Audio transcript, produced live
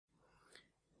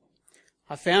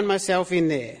I found myself in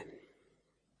there.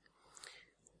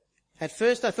 At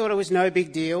first I thought it was no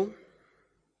big deal.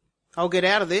 I'll get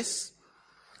out of this.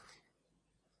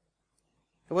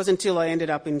 It wasn't until I ended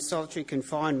up in solitary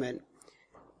confinement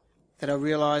that I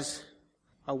realised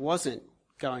I wasn't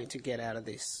going to get out of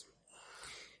this.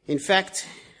 In fact,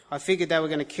 I figured they were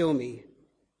going to kill me.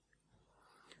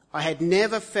 I had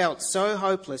never felt so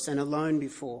hopeless and alone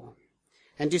before,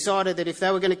 and decided that if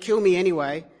they were going to kill me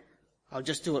anyway, I'll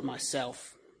just do it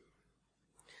myself.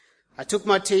 I took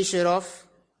my t-shirt off,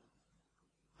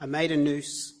 I made a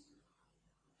noose,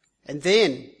 and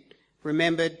then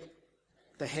remembered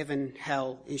the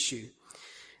heaven-hell issue,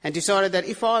 and decided that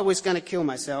if I was going to kill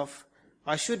myself,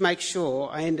 I should make sure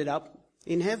I ended up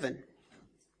in heaven.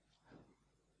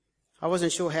 I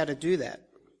wasn't sure how to do that,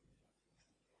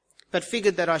 but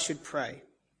figured that I should pray.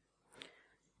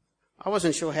 I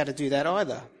wasn't sure how to do that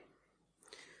either.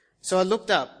 So I looked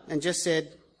up and just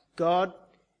said, God,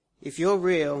 if you're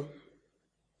real,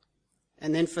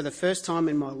 and then for the first time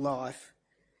in my life,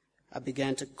 I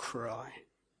began to cry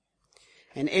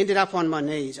and ended up on my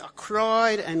knees. I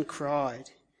cried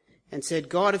and said,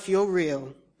 God, if you're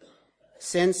real,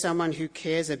 send someone who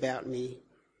cares about me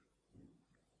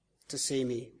to see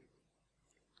me.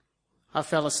 I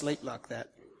fell asleep like that.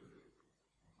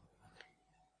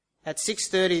 At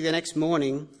 6:30 the next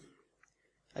morning,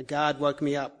 a guard woke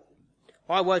me up.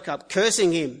 I woke up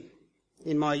cursing him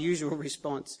in my usual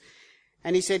response.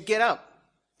 And he said, get up,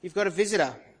 you've got a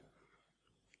visitor.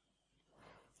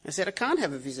 I said, I can't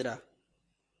have a visitor.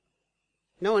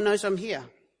 No one knows I'm here.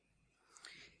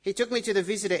 He took me to the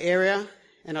visitor area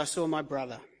and I saw my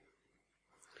brother.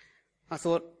 I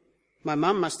thought, my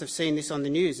mum must have seen this on the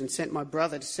news and sent my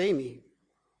brother to see me,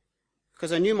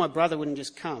 because I knew my brother wouldn't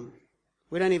just come.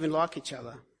 We don't even like each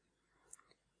other.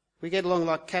 We get along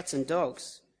like cats and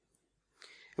dogs.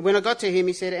 And when I got to him,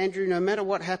 he said, Andrew, no matter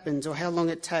what happens or how long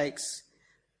it takes,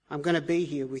 I'm going to be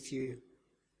here with you.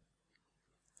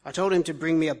 I told him to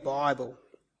bring me a Bible.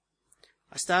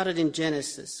 I started in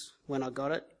Genesis when I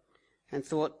got it and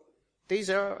thought, these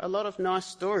are a lot of nice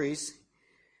stories,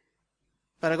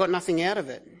 but I got nothing out of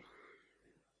it.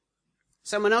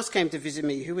 Someone else came to visit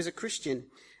me who was a Christian,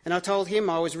 and I told him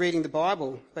I was reading the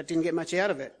Bible but didn't get much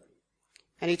out of it.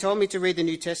 And he told me to read the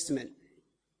New Testament.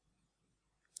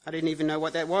 I didn't even know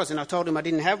what that was, and I told him I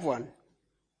didn't have one.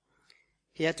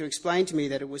 He had to explain to me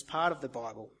that it was part of the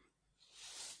Bible.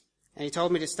 And he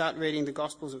told me to start reading the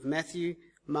Gospels of Matthew,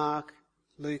 Mark,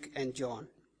 Luke and John.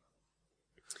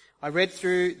 I read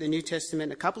through the New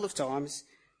Testament a couple of times,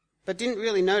 but didn't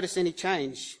really notice any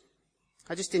change.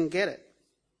 I just didn't get it.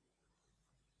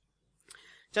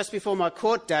 Just before my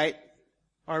court date,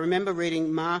 I remember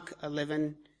reading Mark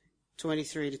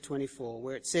 11:23 to 24,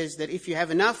 where it says that if you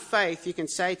have enough faith, you can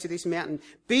say to this mountain,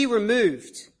 be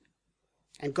removed,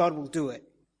 and God will do it.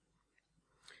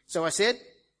 So I said,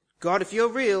 God, if you're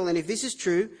real and if this is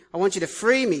true, I want you to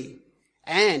free me.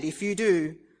 And if you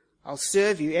do, I'll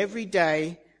serve you every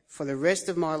day for the rest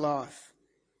of my life.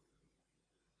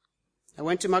 I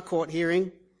went to my court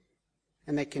hearing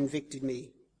and they convicted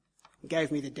me,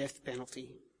 gave me the death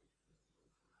penalty.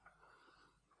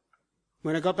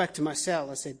 When I got back to my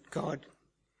cell, I said, God,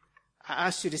 I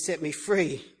asked you to set me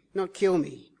free, not kill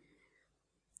me.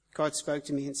 God spoke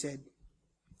to me and said,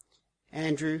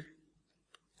 Andrew,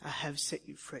 I have set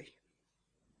you free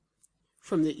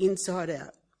from the inside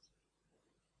out.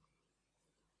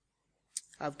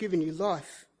 I've given you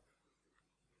life.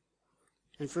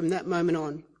 And from that moment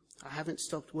on, I haven't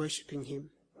stopped worshipping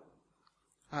him.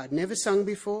 I had never sung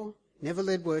before, never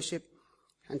led worship,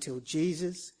 until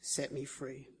Jesus set me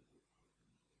free.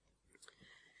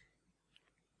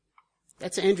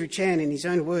 That's Andrew Chan in his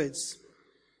own words.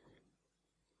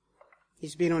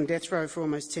 He's been on death row for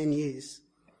almost 10 years.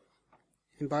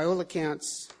 And by all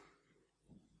accounts,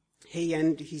 he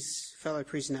and his fellow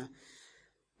prisoner,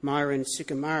 Myron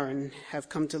Sukumaran, have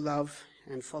come to love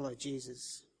and follow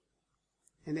Jesus.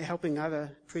 And they're helping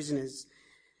other prisoners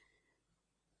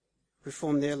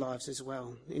reform their lives as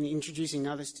well, in introducing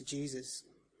others to Jesus.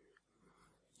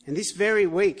 And this very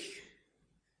week,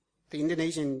 the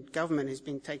Indonesian government has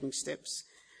been taking steps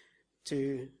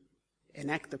to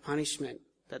enact the punishment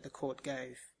that the court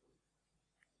gave.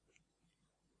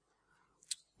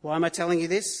 Why am I telling you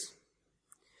this?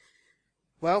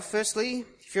 Well, firstly,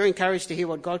 if you're encouraged to hear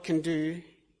what God can do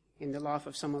in the life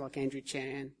of someone like Andrew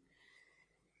Chan,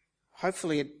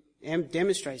 hopefully it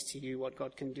demonstrates to you what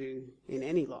God can do in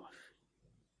any life.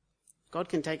 God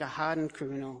can take a hardened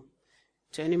criminal,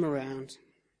 turn him around.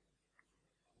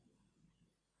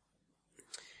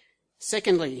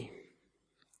 Secondly,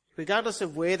 regardless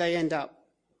of where they end up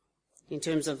in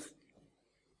terms of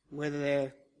whether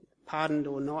they're pardoned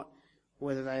or not,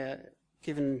 whether they are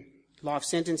given life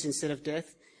sentence instead of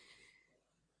death.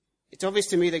 It's obvious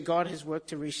to me that God has worked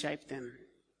to reshape them.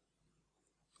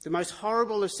 The most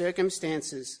horrible of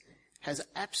circumstances has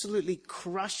absolutely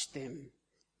crushed them,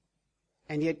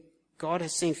 and yet God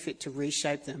has seen fit to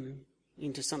reshape them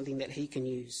into something that he can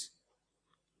use.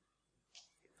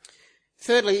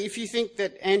 Thirdly, if you think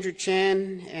that Andrew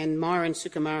Chan and Myron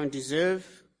Sukumaran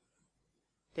deserve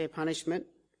their punishment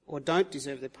or don't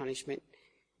deserve their punishment,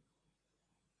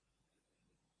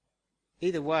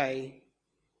 either way,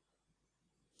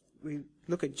 we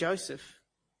look at Joseph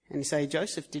and say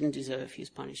Joseph didn't deserve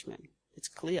his punishment. It's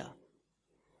clear.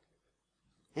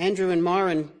 Andrew and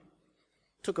Myron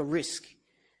took a risk.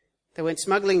 They went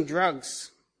smuggling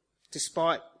drugs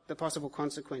despite the possible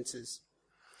consequences.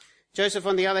 Joseph,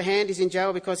 on the other hand, is in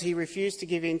jail because he refused to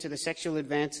give in to the sexual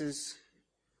advances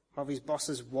of his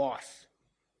boss's wife.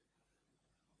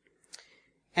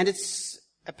 And it's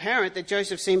apparent that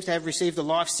Joseph seems to have received a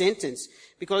life sentence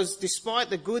because despite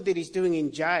the good that he's doing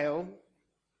in jail,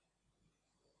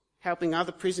 helping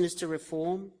other prisoners to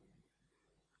reform,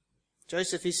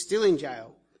 Joseph is still in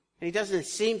jail and he doesn't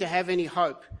seem to have any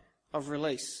hope of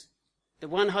release. The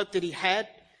one hope that he had,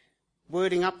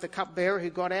 wording up the cupbearer who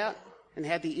got out and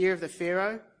had the ear of the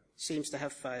Pharaoh, seems to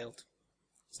have failed.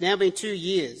 It's now been 2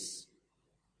 years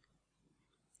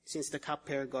since the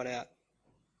cupbearer got out.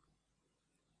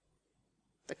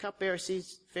 The cupbearer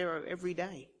sees Pharaoh every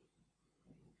day.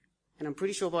 And I'm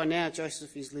pretty sure by now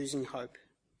Joseph is losing hope,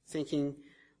 thinking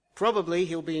probably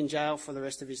he'll be in jail for the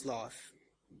rest of his life.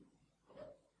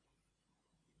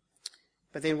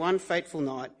 But then one fateful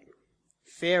night,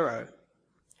 Pharaoh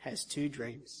has 2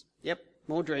 dreams. Yep,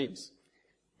 more dreams.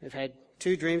 They've had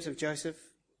 2 dreams of Joseph,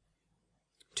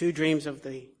 2 dreams of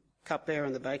the cupbearer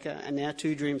and the baker, and now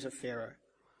 2 dreams of Pharaoh.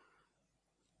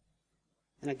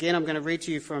 And again, I'm going to read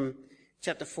to you from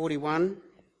chapter 41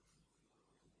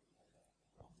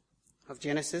 of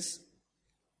Genesis.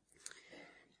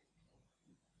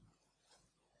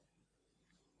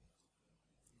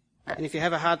 And if you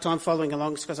have a hard time following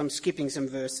along, it's because I'm skipping some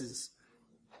verses.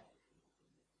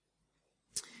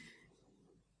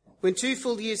 When 2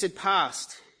 full years had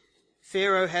passed,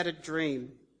 Pharaoh had a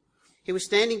dream. He was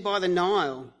standing by the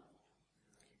Nile,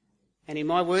 and in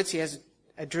my words, he has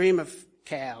a dream of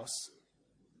cows.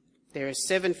 There are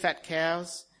 7 fat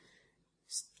cows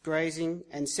grazing,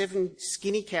 and 7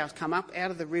 skinny cows come up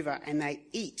out of the river and they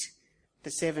eat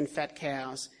the 7 fat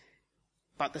cows,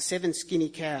 but the 7 skinny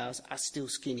cows are still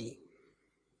skinny.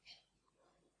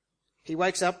 He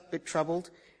wakes up a bit troubled.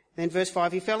 Then verse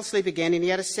 5, he fell asleep again and he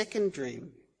had a second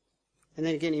dream. And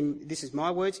then again, this is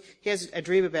my words, he has a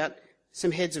dream about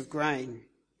some heads of grain,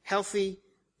 healthy,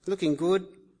 looking good,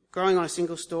 growing on a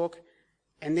single stalk,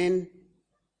 and then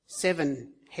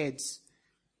 7 heads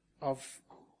of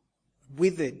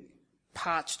withered,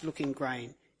 parched-looking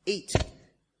grain. Eat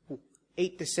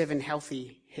the 7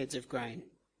 healthy heads of grain.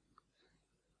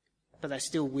 But they're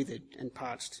still withered and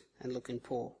parched and looking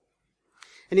poor.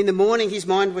 And in the morning his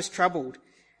mind was troubled,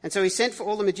 and so he sent for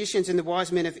all the magicians and the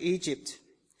wise men of Egypt.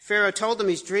 Pharaoh told them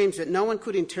his dreams, but no one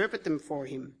could interpret them for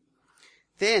him.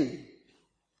 Then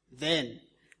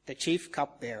the chief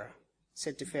cupbearer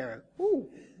said to Pharaoh,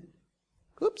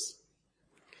 oops.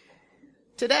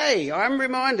 Today I'm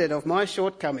reminded of my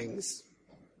shortcomings.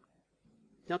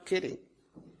 Not kidding.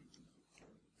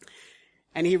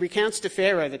 And he recounts to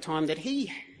Pharaoh the time that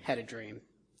he had a dream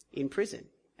in prison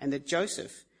and that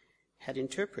Joseph had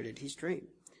interpreted his dream.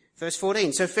 Verse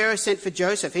 14, so Pharaoh sent for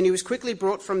Joseph, and he was quickly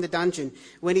brought from the dungeon.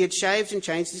 When he had shaved and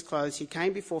changed his clothes, he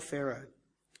came before Pharaoh.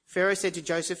 Pharaoh said to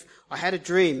Joseph, I had a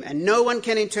dream, and no one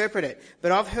can interpret it,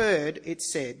 but I've heard it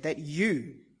said that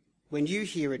you, when you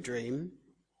hear a dream,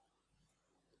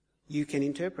 you can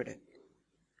interpret it.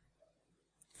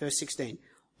 Verse 16,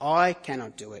 I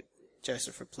cannot do it,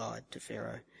 Joseph replied to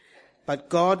Pharaoh, but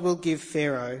God will give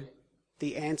Pharaoh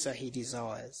the answer he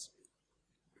desires.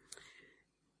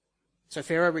 So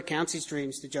Pharaoh recounts his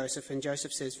dreams to Joseph, and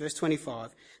Joseph says, verse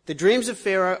 25, the dreams of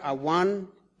Pharaoh are one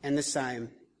and the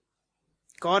same.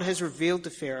 God has revealed to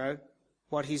Pharaoh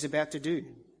what he's about to do.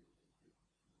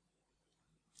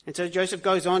 And so Joseph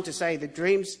goes on to say the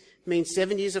dreams mean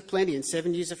 7 years of plenty and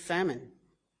 7 years of famine.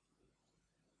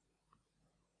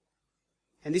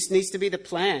 And this needs to be the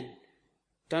plan.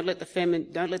 Don't let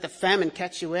the famine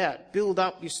catch you out. Build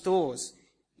up your stores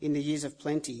in the years of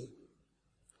plenty.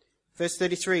 Verse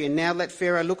 33, and now let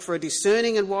Pharaoh look for a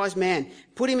discerning and wise man.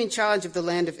 Put him in charge of the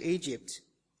land of Egypt.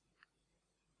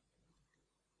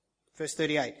 Verse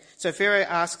 38, so Pharaoh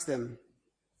asks them,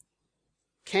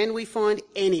 can we find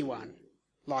anyone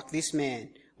like this man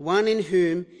one in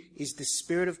whom is the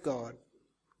Spirit of God."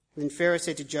 Then Pharaoh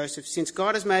said to Joseph, "Since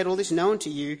God has made all this known to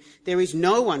you, there is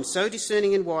no one so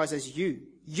discerning and wise as you.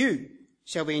 You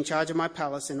shall be in charge of my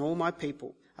palace, and all my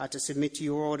people are to submit to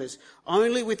your orders.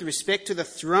 Only with respect to the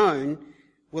throne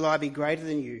will I be greater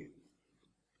than you."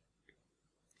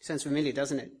 Sounds familiar,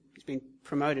 doesn't it? He's been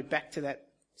promoted back to that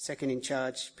second in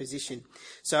charge position.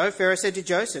 So Pharaoh said to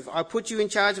Joseph, "I put you in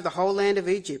charge of the whole land of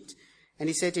Egypt." And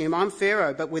he said to him, "I'm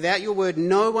Pharaoh, but without your word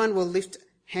no one will lift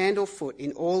hand or foot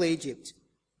in all Egypt."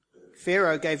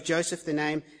 Pharaoh gave Joseph the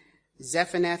name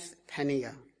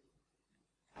Zaphenath-Paneah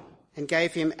and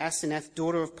gave him Asenath,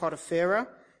 daughter of Potiphar,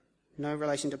 no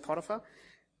relation to Potiphar,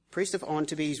 priest of On,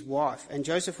 to be his wife. And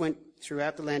Joseph went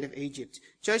throughout the land of Egypt.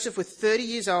 Joseph was 30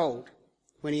 years old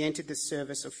when he entered the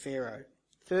service of Pharaoh.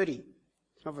 30.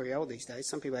 It's not very old these days.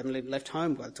 Some people haven't left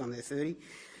home by the time they're 30.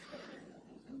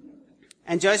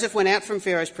 And Joseph went out from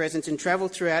Pharaoh's presence and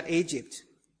travelled throughout Egypt.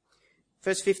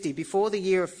 Verse 50, before the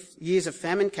years of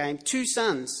famine came, 2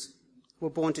 sons were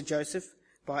born to Joseph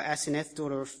by Asenath,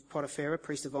 daughter of Potiphar,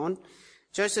 priest of On.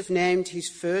 Joseph named his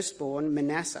firstborn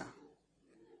Manasseh,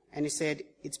 and he said,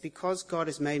 "It's because God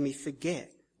has made me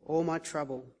forget all my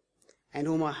trouble and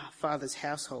all my father's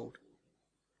household."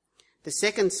 The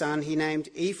second son he named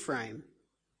Ephraim,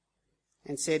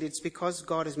 and said, "It's because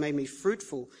God has made me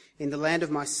fruitful in the land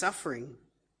of my suffering."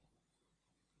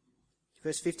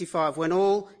 Verse 55, when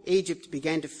all Egypt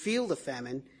began to feel the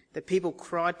famine, the people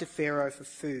cried to Pharaoh for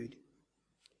food.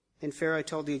 Then Pharaoh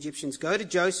told the Egyptians, "Go to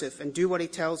Joseph and do what he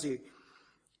tells you."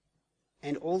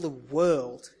 And all the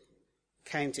world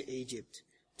came to Egypt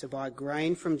to buy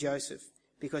grain from Joseph,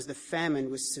 because the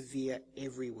famine was severe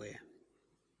everywhere.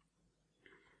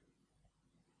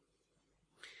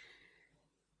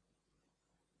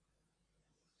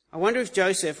 I wonder if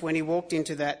Joseph, when he walked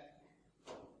into that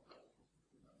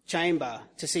chamber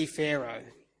to see Pharaoh,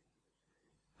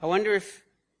 I wonder if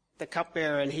the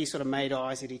cupbearer and he sort of made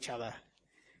eyes at each other.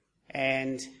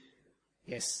 And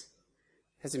yes,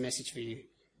 there's a message for you.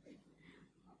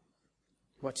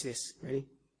 Watch this. Ready?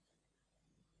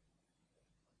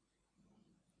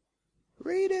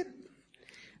 Read it.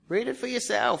 Read it for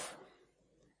yourself.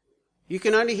 You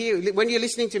can only hear, when you're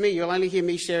listening to me, you'll only hear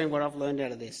me sharing what I've learned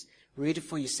out of this. Read it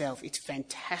for yourself. It's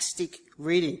fantastic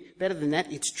reading. Better than that,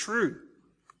 it's true.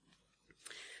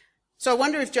 So I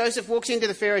wonder if Joseph walks into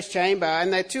the Pharaoh's chamber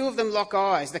and the two of them lock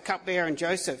eyes, the cupbearer and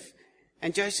Joseph.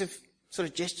 And Joseph sort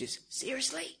of gestures,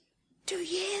 "Seriously? 2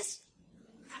 years?"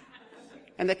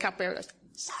 And the cupbearer goes,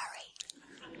 "Sorry.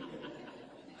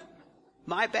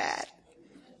 My bad."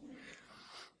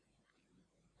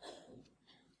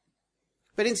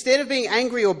 But instead of being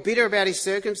angry or bitter about his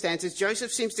circumstances,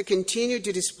 Joseph seems to continue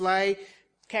to display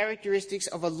characteristics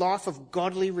of a life of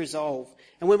godly resolve.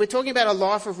 And when we're talking about a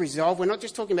life of resolve, we're not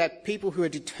just talking about people who are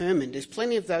determined. There's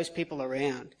plenty of those people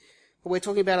around. But we're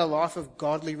talking about a life of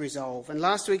godly resolve. And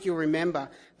last week you'll remember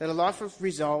that a life of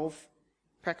resolve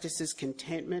practices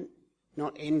contentment,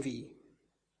 not envy.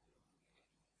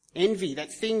 Envy,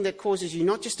 that thing that causes you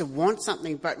not just to want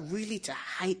something, but really to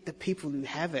hate the people who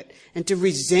have it and to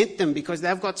resent them because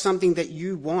they've got something that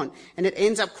you want. And it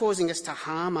ends up causing us to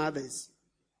harm others.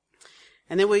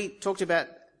 And then we talked about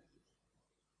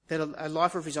that a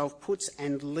life of resolve puts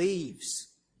and leaves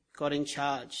God in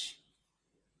charge.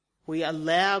 We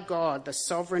allow God the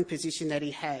sovereign position that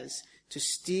he has to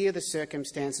steer the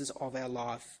circumstances of our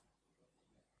life.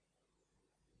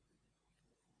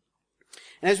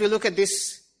 And as we look at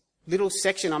this little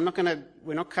section,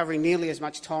 we're not covering nearly as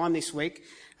much time this week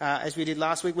as we did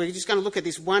last week. We're just going to look at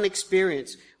this one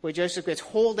experience where Joseph gets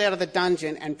hauled out of the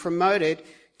dungeon and promoted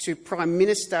to Prime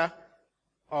Minister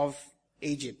of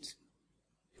Egypt.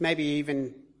 Maybe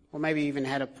even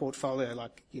had a portfolio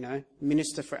like,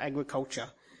 Minister for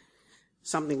Agriculture,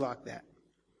 something like that.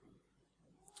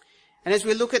 And as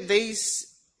we look at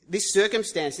this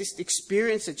circumstance, this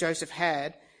experience that Joseph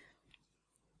had,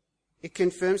 it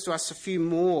confirms to us a few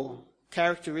more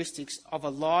characteristics of a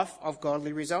life of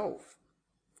godly resolve.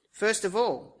 First of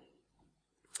all,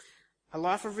 a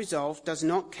life of resolve does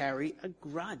not carry a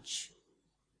grudge.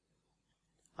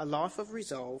 A life of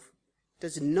resolve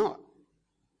does not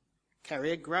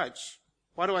carry a grudge.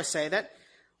 Why do I say that?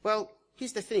 Well,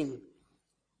 here's the thing.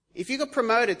 If you got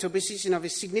promoted to a position of a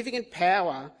significant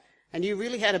power and you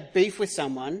really had a beef with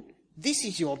someone, this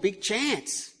is your big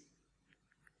chance.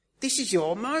 This is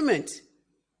your moment.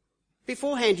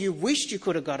 Beforehand, you wished you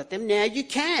could have got at them. Now you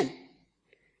can.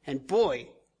 And boy,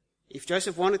 if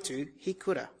Joseph wanted to, he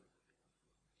could have.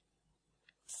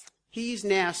 He is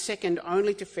now second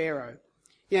only to Pharaoh.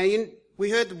 We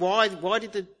heard why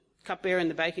did the cupbearer and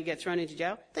the baker get thrown into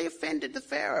jail? They offended the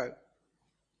Pharaoh.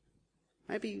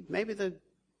 Maybe the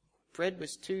bread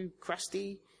was too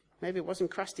crusty. Maybe it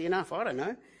wasn't crusty enough. I don't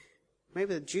know.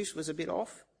 Maybe the juice was a bit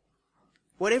off.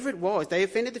 Whatever it was, they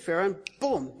offended the Pharaoh and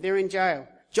boom, they're in jail.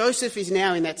 Joseph is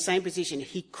now in that same position.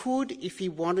 He could, if he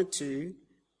wanted to,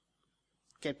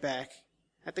 get back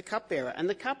at the cupbearer. And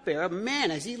the cupbearer, man,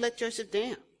 has he let Joseph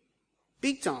down.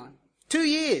 Big time. 2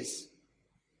 years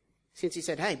since he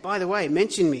said, hey, by the way,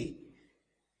 mention me.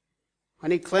 I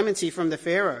need clemency from the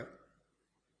Pharaoh.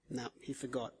 No, he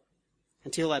forgot.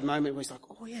 Until that moment where he's like,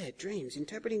 oh yeah, dreams,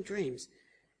 interpreting dreams.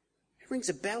 It rings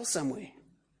a bell somewhere.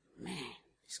 Man,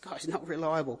 this guy's not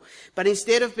reliable. But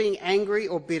instead of being angry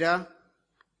or bitter,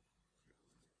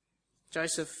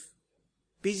 Joseph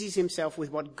busies himself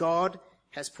with what God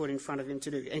has put in front of him to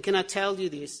do. And can I tell you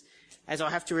this, as I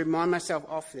have to remind myself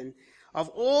often, of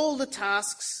all the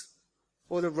tasks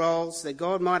or the roles that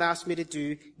God might ask me to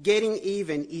do, getting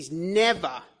even is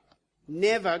never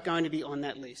going to be on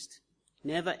that list.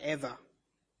 Never, ever.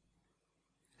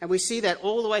 And we see that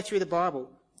all the way through the Bible.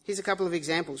 Here's a couple of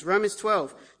examples. Romans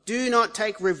 12. Do not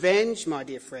take revenge, my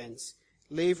dear friends.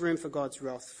 Leave room for God's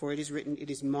wrath, for it is written, it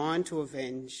is mine to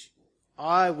avenge.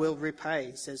 I will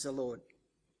repay, says the Lord.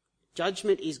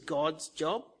 Judgment is God's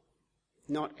job,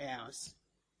 not ours.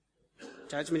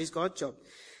 Judgment is God's job.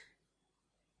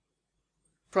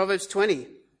 Proverbs 20.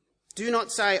 Do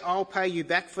not say, I'll pay you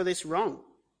back for this wrong.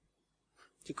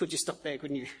 You could just stop there,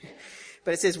 couldn't you?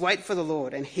 But it says, wait for the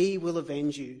Lord, and he will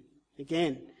avenge you.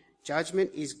 Again,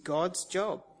 judgment is God's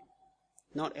job,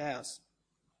 not ours.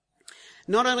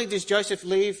 Not only does Joseph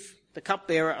leave the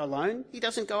cupbearer alone, he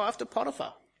doesn't go after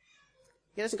Potiphar.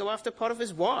 He doesn't go after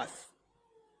Potiphar's wife.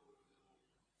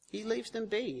 He leaves them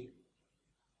be.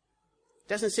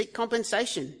 Doesn't seek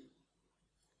compensation.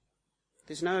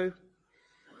 There's no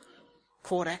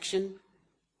court action.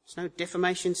 There's no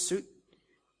defamation suit.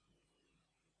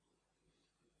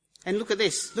 And look at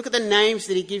this. Look at the names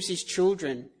that he gives his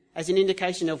children as an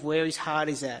indication of where his heart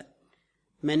is at.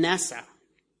 Manasseh.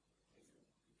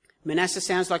 Manasseh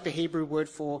sounds like the Hebrew word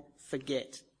for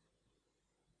forget.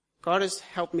 God has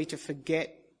helped me to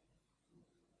forget.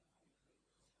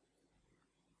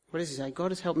 What does he say?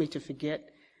 God has helped me to forget.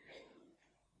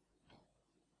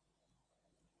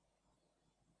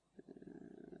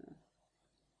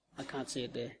 I can't see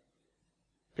it there.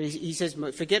 But he says,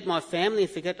 forget my family,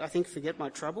 forget my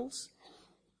troubles.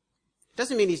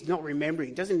 Doesn't mean he's not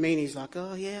remembering. Doesn't mean he's like,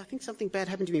 oh yeah, I think something bad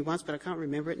happened to me once, but I can't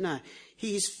remember it. No.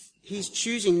 He's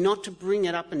choosing not to bring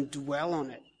it up and dwell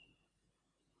on it.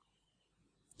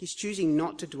 He's choosing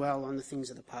not to dwell on the things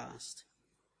of the past.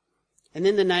 And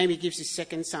then the name he gives his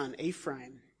second son,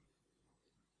 Ephraim.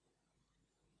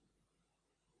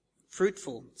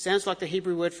 Fruitful. Sounds like the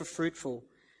Hebrew word for fruitful.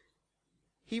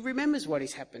 He remembers what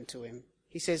has happened to him.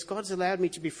 He says, God's allowed me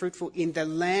to be fruitful in the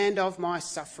land of my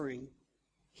suffering.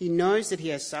 He knows that he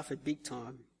has suffered big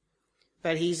time,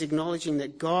 but he's acknowledging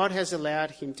that God has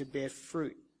allowed him to bear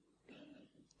fruit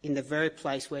in the very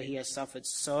place where he has suffered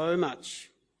so much.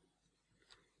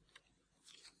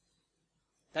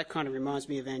 That kind of reminds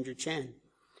me of Andrew Chan.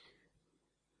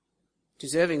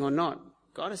 Deserving or not,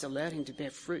 God has allowed him to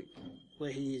bear fruit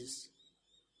where he is.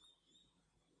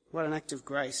 What an act of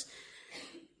grace.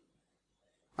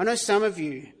 I know some of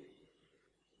you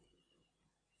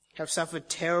have suffered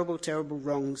terrible, terrible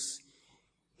wrongs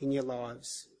in your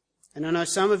lives. And I know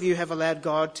some of you have allowed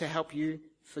God to help you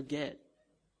forget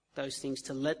those things,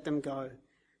 to let them go,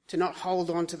 to not hold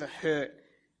on to the hurt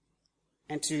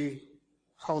and to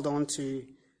hold on to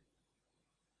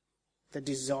the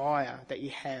desire that you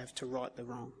have to right the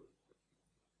wrong.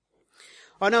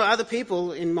 I know other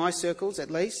people in my circles, at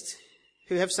least,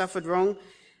 who have suffered wrong,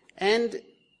 and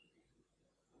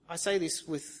I say this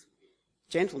with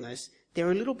gentleness,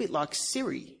 they're a little bit like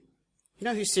Siri. You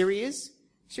know who Siri is?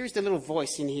 Siri's the little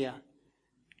voice in here,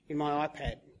 in my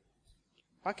iPad.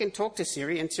 I can talk to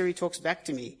Siri and Siri talks back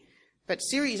to me. But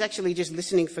Siri is actually just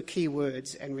listening for key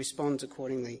words and responds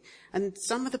accordingly. And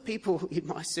some of the people in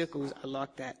my circles are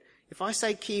like that. If I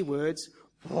say key words,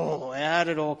 oh, out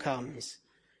it all comes.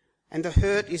 And the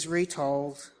hurt is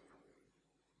retold.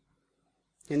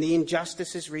 And the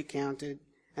injustice is recounted.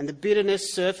 And the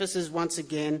bitterness surfaces once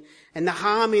again. And the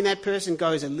harm in that person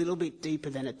goes a little bit deeper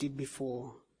than it did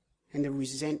before. And the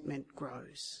resentment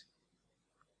grows.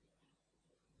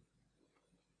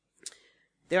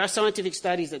 There are scientific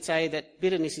studies that say that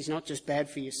bitterness is not just bad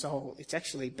for your soul, it's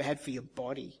actually bad for your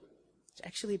body. It's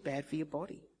actually bad for your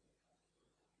body.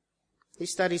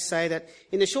 These studies say that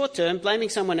in the short term, blaming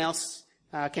someone else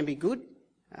can be good,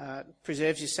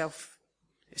 preserves your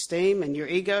self-esteem and your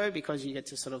ego because you get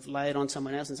to sort of lay it on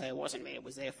someone else and say, it wasn't me, it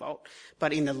was their fault.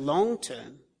 But in the long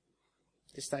term,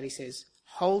 the study says,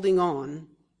 holding on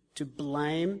to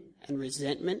blame and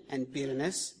resentment and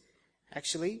bitterness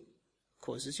actually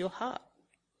causes your heart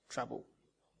trouble,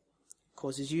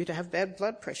 causes you to have bad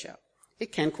blood pressure.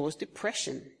 It can cause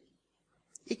depression.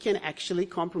 It can actually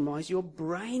compromise your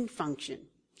brain function.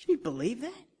 Can you believe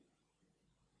that?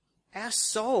 Our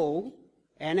soul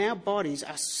and our bodies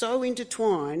are so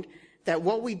intertwined that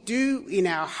what we do in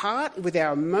our heart, with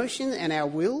our emotions and our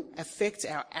will, affects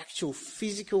our actual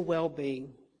physical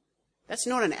well-being. That's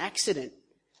not an accident.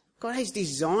 God has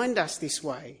designed us this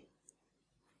way.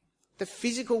 The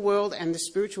physical world and the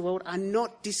spiritual world are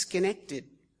not disconnected.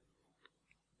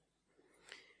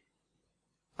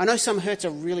 I know some hurts are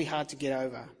really hard to get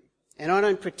over, and I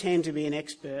don't pretend to be an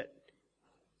expert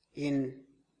in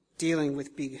dealing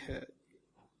with big hurt.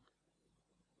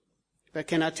 But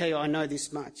can I tell you, I know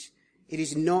this much. It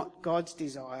is not God's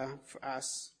desire for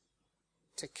us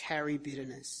to carry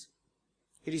bitterness.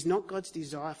 It is not God's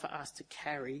desire for us to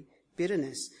carry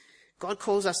bitterness. God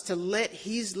calls us to let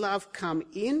his love come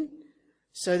in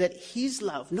so that his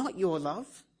love, not your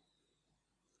love,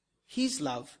 his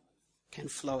love can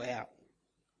flow out.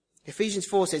 Ephesians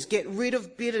 4 says, get rid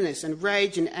of bitterness and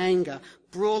rage and anger,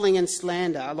 brawling and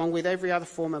slander, along with every other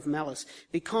form of malice.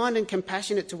 Be kind and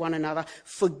compassionate to one another,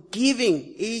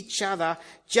 forgiving each other,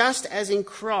 just as in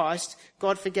Christ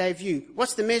God forgave you.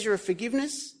 What's the measure of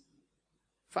forgiveness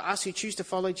for us who choose to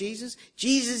follow Jesus?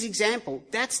 Jesus' example,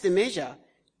 that's the measure.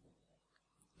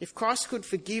 If Christ could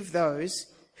forgive those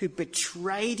who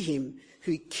betrayed him,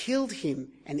 who killed him,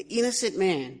 an innocent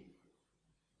man,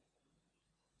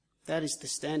 that is the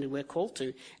standard we're called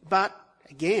to. But,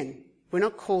 again, we're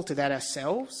not called to that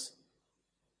ourselves.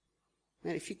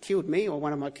 Man, if you killed me or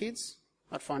one of my kids,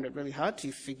 I'd find it really hard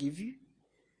to forgive you.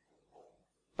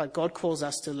 But God calls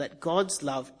us to let God's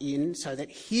love in so that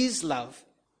his love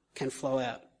can flow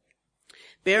out.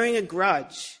 Bearing a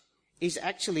grudge is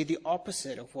actually the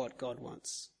opposite of what God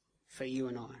wants for you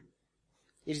and I.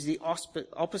 It is the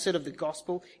opposite of the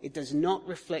gospel. It does not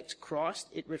reflect Christ.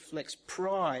 It reflects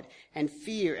pride and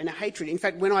fear and hatred. In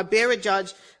fact, when I bear a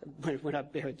grudge,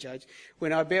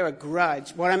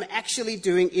 what I'm actually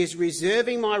doing is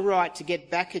reserving my right to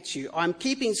get back at you. I'm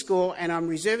keeping score, and I'm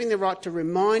reserving the right to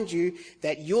remind you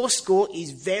that your score is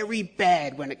very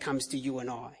bad when it comes to you and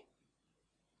I.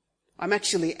 I'm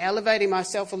actually elevating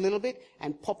myself a little bit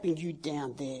and popping you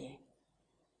down there.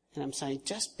 And I'm saying,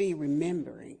 just be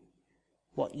remembering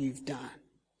what you've done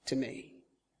to me.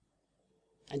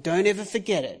 And don't ever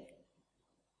forget it,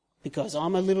 because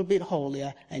I'm a little bit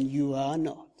holier and you are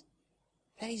not.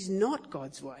 That is not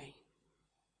God's way.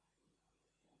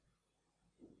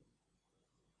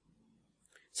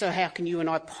 So how can you and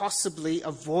I possibly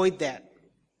avoid that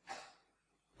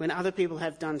when other people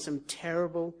have done some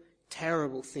terrible,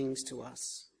 terrible things to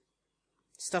us?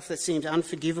 Stuff that seems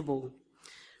unforgivable.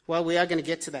 Well, we are going to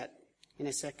get to that in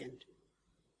a second.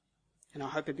 And I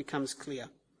hope it becomes clear.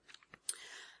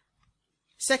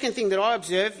 Second thing that I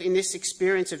observe in this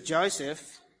experience of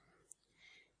Joseph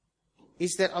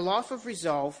is that a life of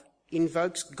resolve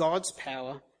invokes God's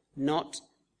power, not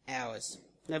ours.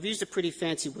 Now, I've used a pretty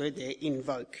fancy word there,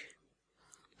 invoke.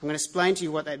 I'm going to explain to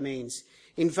you what that means.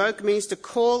 Invoke means to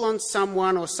call on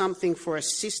someone or something for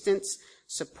assistance,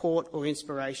 support, or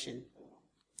inspiration.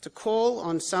 To call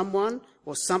on someone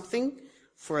or something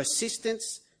for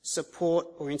assistance, support,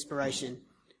 or inspiration.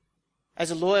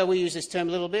 As a lawyer, we use this term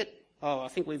a little bit. I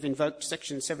think we've invoked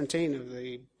Section 17 of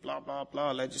the blah, blah,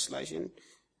 blah legislation.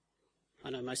 I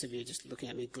know most of you are just looking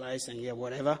at me glazed saying, yeah,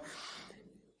 whatever.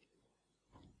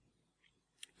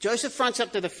 Joseph fronts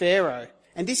up to the Pharaoh,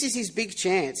 and this is his big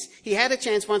chance. He had a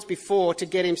chance once before to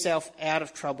get himself out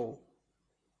of trouble.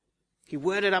 He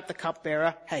worded up the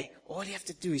cupbearer, hey, all you have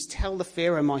to do is tell the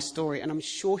Pharaoh my story, and I'm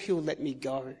sure he'll let me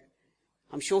go.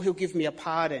 I'm sure he'll give me a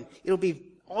pardon. It'll be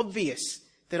obvious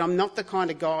that I'm not the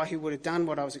kind of guy who would have done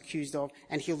what I was accused of,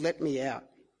 and he'll let me out.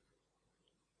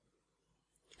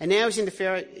 And now he's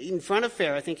in front of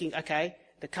Pharaoh thinking, okay,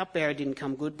 the cupbearer didn't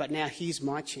come good, but now here's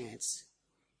my chance.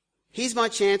 Here's my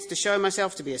chance to show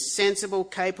myself to be a sensible,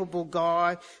 capable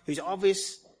guy who's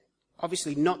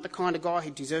obviously not the kind of guy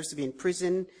who deserves to be in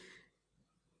prison.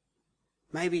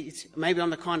 Maybe I'm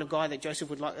the kind of guy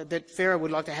that Pharaoh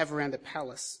would like to have around the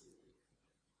palace.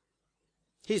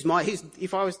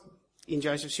 If I was in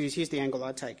Joseph's shoes, here's the angle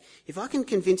I'd take. If I can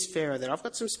convince Pharaoh that I've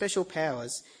got some special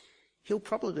powers, he'll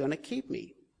probably want to keep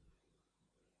me.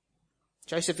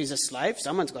 Joseph is a slave.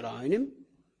 Someone's got to own him.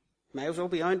 May as well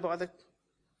be owned by the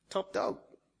top dog.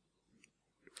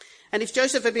 And if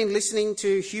Joseph had been listening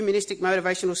to humanistic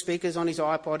motivational speakers on his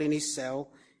iPod in his cell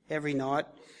every night,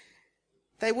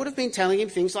 they would have been telling him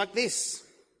things like this.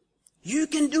 You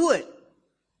can do it.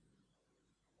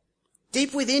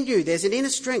 Deep within you, there's an inner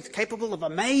strength capable of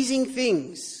amazing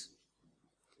things.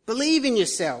 Believe in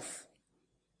yourself.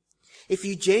 If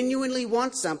you genuinely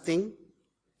want something,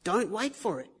 don't wait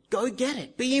for it. Go get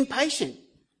it. Be impatient.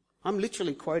 I'm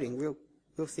literally quoting real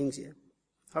things here.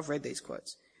 I've read these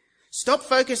quotes. Stop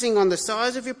focusing on the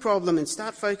size of your problem and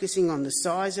start focusing on the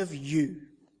size of you.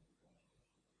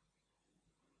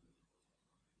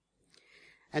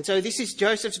 And so this is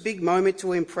Joseph's big moment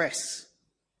to impress.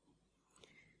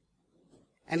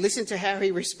 And listen to how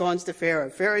he responds to Pharaoh.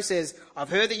 Pharaoh says, I've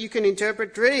heard that you can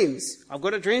interpret dreams. I've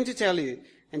got a dream to tell you.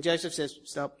 And Joseph says,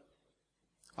 stop.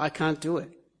 I can't do it.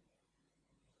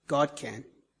 God can.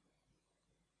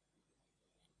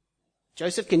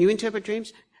 Joseph, can you interpret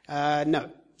dreams? No,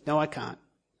 I can't.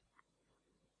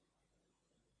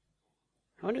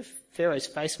 I wonder if Pharaoh's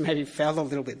face maybe fell a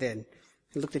little bit then.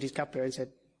 He looked at his cupbearer and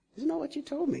said, isn't that what you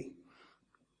told me?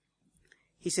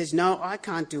 He says, no, I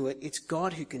can't do it. It's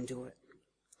God who can do it.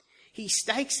 He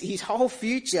stakes his whole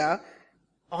future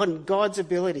on God's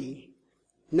ability,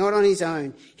 not on his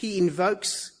own. He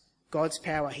invokes God's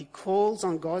power. He calls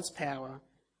on God's power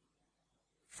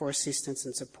for assistance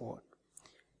and support.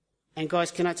 And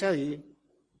guys, can I tell you,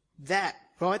 that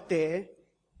right there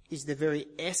is the very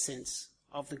essence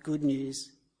of the good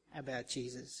news about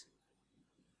Jesus.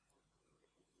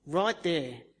 Right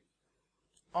there.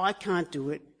 I can't do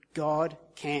it. God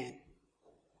can.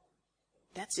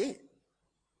 That's it.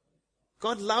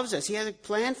 God loves us. He has a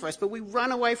plan for us, but we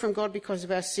run away from God because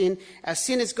of our sin. Our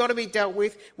sin has got to be dealt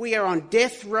with. We are on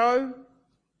death row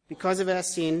because of our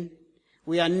sin.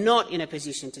 We are not in a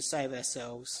position to save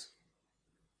ourselves.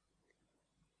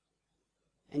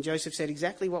 And Joseph said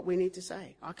exactly what we need to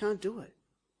say. I can't do it.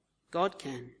 God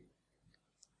can.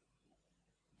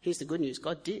 Here's the good news.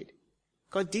 God did.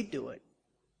 God did do it.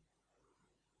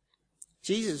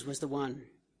 Jesus was the one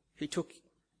who took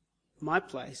my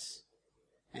place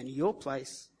and your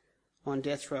place on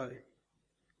death row.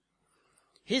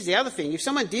 Here's the other thing. If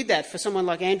someone did that for someone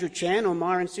like Andrew Chan or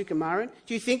Myron Sukumaran,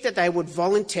 do you think that they would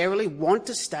voluntarily want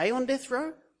to stay on death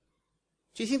row?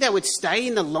 Do you think they would stay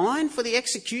in the line for the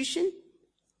execution?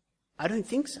 I don't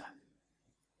think so.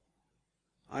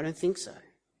 I don't think so.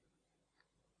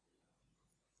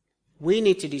 We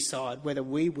need to decide whether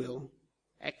we will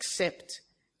accept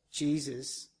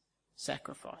Jesus'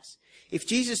 sacrifice. If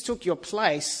Jesus took your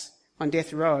place on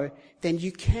death row, then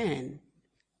you can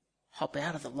hop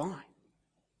out of the line.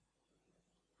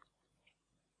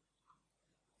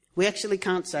 We actually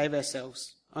can't save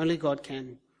ourselves. Only God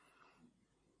can.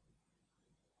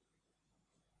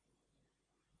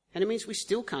 And it means we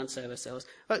still can't save ourselves.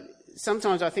 But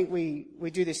sometimes I think we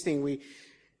do this thing. We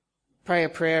pray a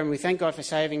prayer and we thank God for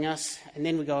saving us, and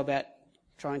then we go about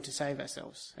trying to save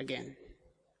ourselves again,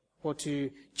 or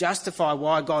to justify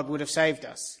why God would have saved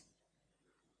us.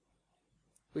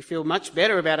 We feel much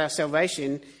better about our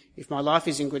salvation if my life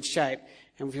is in good shape,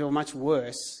 and we feel much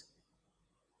worse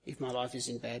if my life is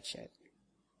in bad shape.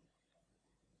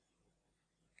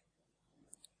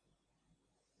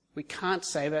 We can't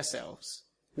save ourselves,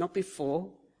 not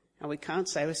before, and we can't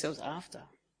save ourselves after.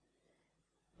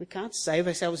 We can't save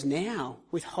ourselves now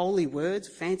with holy words,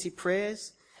 fancy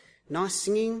prayers, nice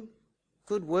singing,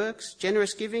 good works,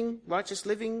 generous giving, righteous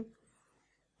living,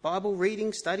 Bible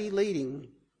reading, study, leading,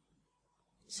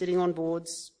 sitting on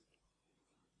boards,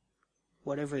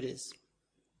 whatever it is.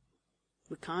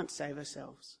 We can't save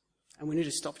ourselves, and we need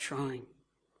to stop trying.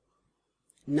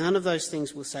 None of those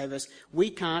things will save us.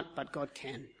 We can't, but God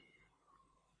can.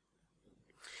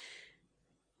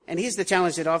 And here's the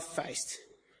challenge that I've faced.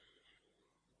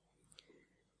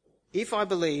 If I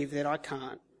believe that I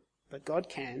can't, but God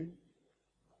can,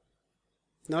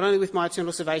 not only with my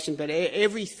eternal salvation, but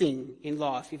everything in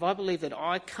life, if I believe that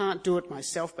I can't do it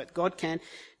myself, but God can,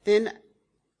 then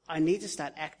I need to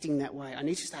start acting that way. I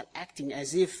need to start acting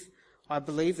as if I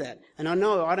believe that. And I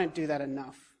know I don't do that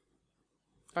enough.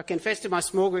 I confessed to my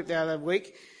small group the other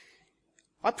week,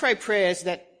 I pray prayers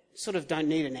that sort of don't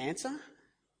need an answer,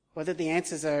 or that the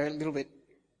answers are a little bit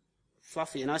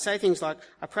fluffy. And I say things like,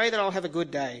 I pray that I'll have a good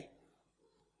day.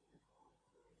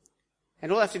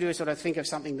 And all I have to do is sort of think of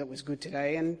something that was good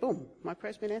today, and boom, my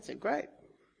prayer's been answered. Great.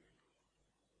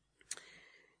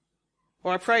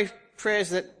 Or I pray prayers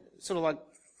that sort of like,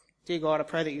 dear God, I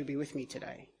pray that you'll be with me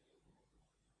today.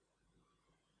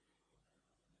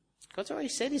 God's already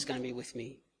said he's going to be with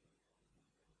me.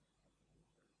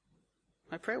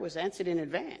 My prayer was answered in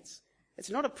advance.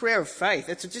 It's not a prayer of faith.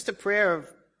 It's just a prayer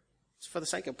it's for the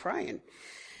sake of praying.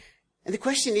 And the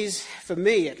question is, for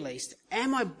me at least,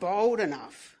 am I bold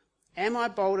enough? Am I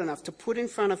bold enough to put in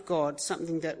front of God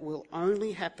something that will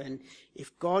only happen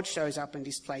if God shows up and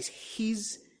displays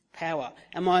his power?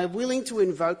 Am I willing to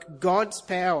invoke God's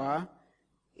power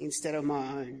instead of my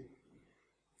own?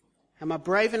 Am I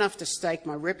brave enough to stake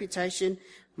my reputation,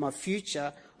 my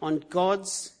future, on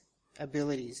God's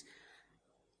abilities?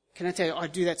 Can I tell you, I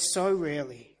do that so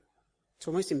rarely. It's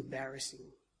almost embarrassing.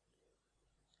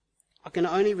 I can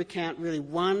only recount really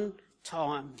one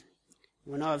time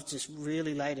when I've just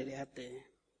really laid it out there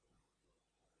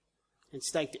and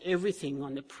staked everything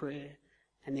on the prayer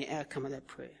and the outcome of that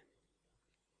prayer.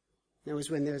 That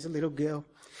was when there was a little girl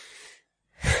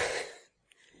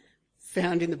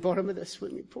found in the bottom of the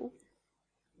swimming pool.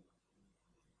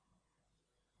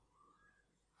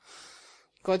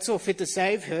 God saw fit to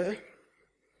save her.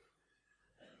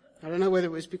 I don't know whether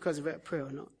it was because of our prayer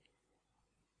or not.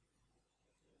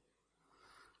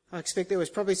 I expect there was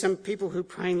probably some people who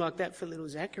praying like that for little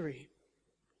Zachary.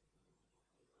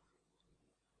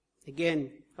 Again,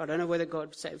 I don't know whether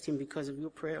God saved him because of your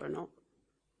prayer or not.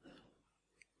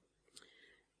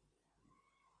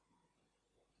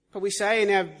 But we say in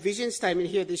our vision statement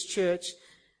here at this church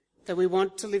that we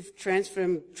want to live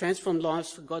transformed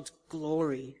lives for God's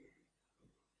glory.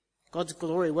 God's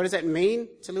glory. What does that mean?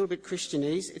 It's a little bit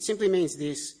Christianese. It simply means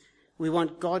this. We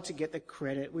want God to get the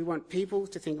credit. We want people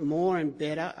to think more and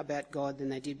better about God than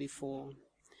they did before.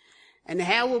 And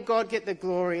how will God get the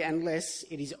glory unless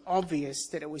it is obvious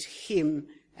that it was him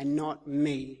and not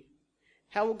me?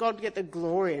 How will God get the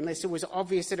glory unless it was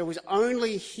obvious that it was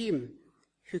only him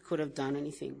who could have done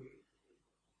anything?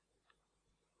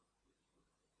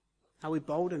 Are we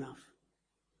bold enough?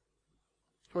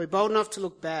 Are we bold enough to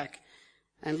look back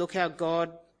and look how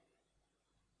God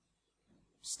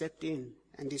stepped in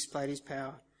and displayed his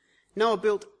power? Noah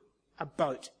built a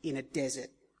boat in a desert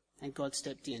and God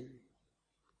stepped in.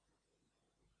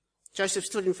 Joseph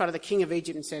stood in front of the king of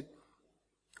Egypt and said,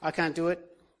 I can't do it,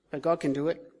 but God can do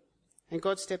it. And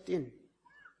God stepped in.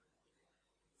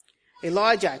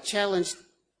 Elijah challenged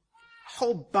a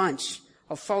whole bunch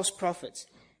of false prophets.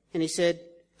 And he said,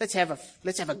 let's have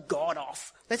a God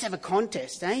off. Let's have a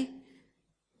contest, eh?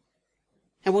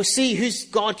 And we'll see whose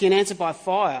God can answer by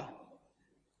fire.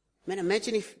 Man,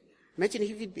 imagine if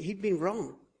he'd been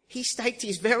wrong. He staked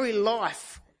his very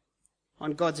life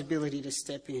on God's ability to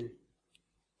step in.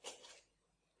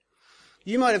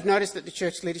 You might have noticed that the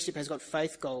church leadership has got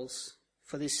faith goals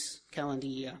for this calendar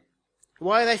year.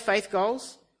 Why are they faith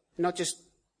goals? Not just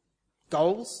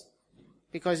goals?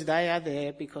 Because they are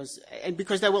there because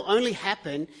they will only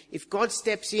happen if God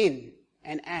steps in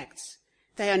and acts.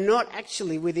 They are not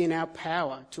actually within our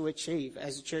power to achieve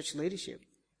as a church leadership.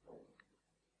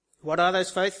 What are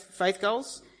those faith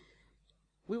goals?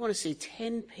 We want to see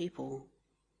 10 people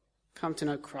come to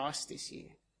know Christ this year.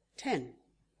 10.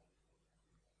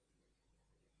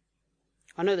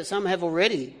 I know that some have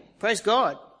already. Praise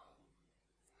God.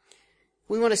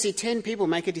 We want to see 10 people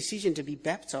make a decision to be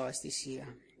baptised this year.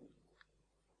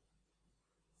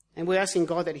 And we're asking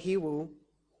God that he will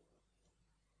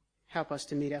help us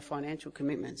to meet our financial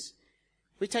commitments.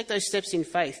 We take those steps in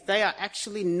faith. They are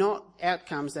actually not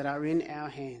outcomes that are in our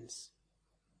hands.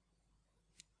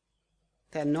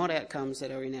 They're not outcomes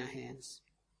that are in our hands.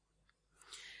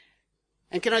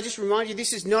 And can I just remind you,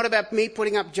 this is not about me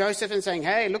putting up Joseph and saying,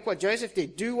 hey, look what Joseph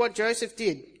did. Do what Joseph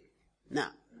did. No.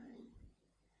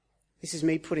 This is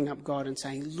me putting up God and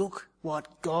saying, look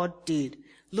what God did.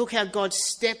 Look how God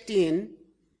stepped in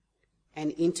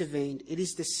and intervened. It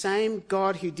is the same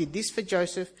God who did this for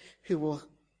Joseph who will,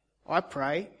 I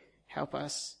pray, help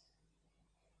us.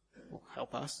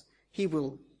 He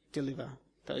will deliver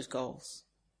those goals.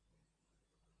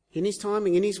 In his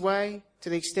timing, in his way, to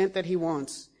the extent that he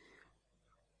wants.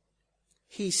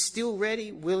 He's still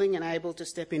ready, willing and able to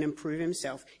step in and prove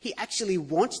himself. He actually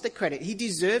wants the credit. He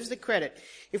deserves the credit.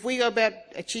 If we go about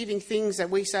achieving things that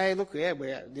we say, look,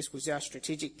 this was our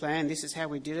strategic plan, this is how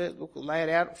we did it, look, we'll lay it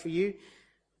out for you.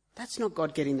 That's not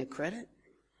God getting the credit.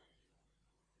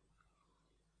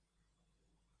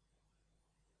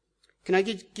 Can I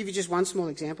give you just one small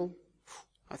example?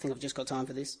 I think I've just got time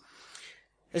for this.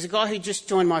 There's a guy who just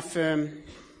joined my firm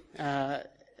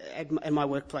at my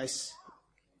workplace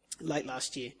late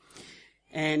last year.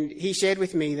 And he shared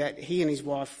with me that he and his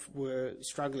wife were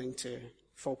struggling to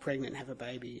fall pregnant and have a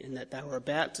baby, and that they were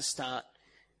about to start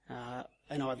an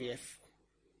IVF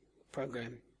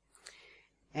program.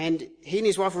 And he and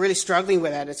his wife were really struggling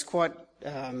with that. It's quite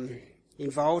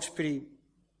involved, pretty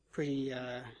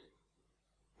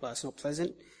well, it's not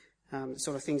pleasant. The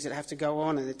sort of things that have to go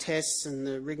on, and the tests and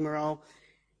the rigmarole.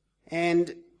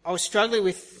 And I was struggling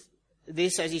with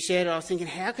this as he shared it. I was thinking,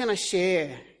 how can I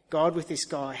share God with this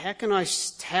guy? How can I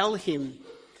tell him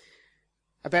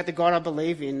about the God I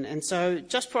believe in? And so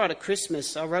just prior to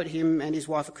Christmas, I wrote him and his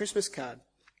wife a Christmas card.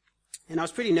 And I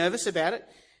was pretty nervous about it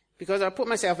because I put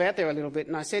myself out there a little bit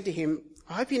and I said to him,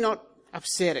 I hope you're not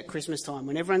upset at Christmas time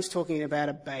when everyone's talking about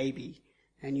a baby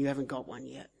and you haven't got one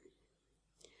yet.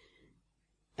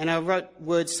 And I wrote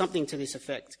words something to this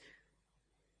effect.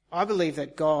 I believe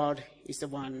that God is the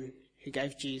one who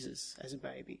gave Jesus as a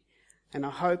baby. And I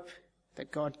hope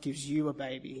that God gives you a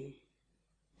baby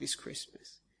this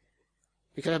Christmas.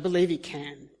 Because I believe he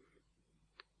can.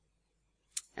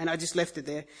 And I just left it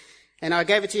there. And I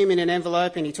gave it to him in an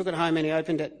envelope and he took it home and he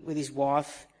opened it with his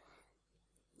wife.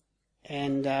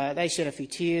 And they shed a few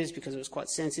tears because it was quite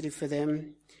sensitive for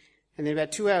them. And then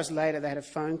about 2 hours later, they had a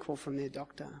phone call from their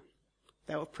doctor.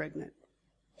 They were pregnant.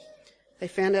 They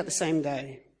found out the same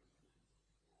day.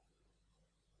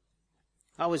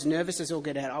 I was nervous as all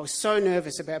get out. I was so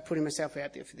nervous about putting myself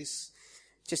out there for this,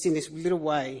 just in this little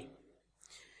way.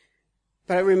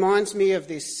 But it reminds me of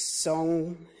this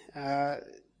song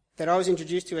that I was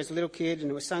introduced to as a little kid,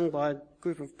 and it was sung by a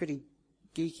group of pretty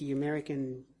geeky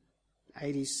American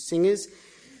 80s singers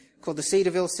called the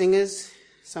Cedarville Singers.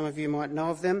 Some of you might know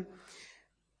of them.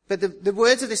 But the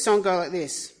words of this song go like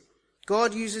this.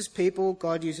 God uses people,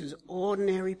 God uses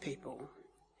ordinary people.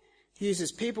 He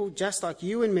uses people just like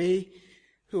you and me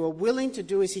who are willing to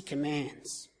do as he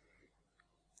commands.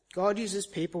 God uses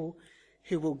people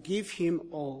who will give him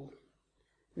all,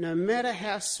 no matter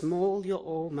how small your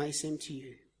all may seem to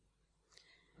you.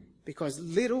 Because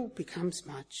little becomes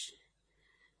much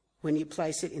when you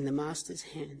place it in the Master's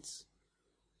hands.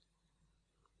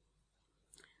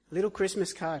 A little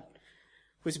Christmas card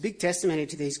was a big testimony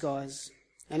to these guys.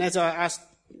 And as I asked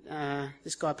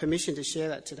this guy permission to share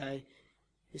that today,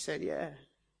 he said, yeah,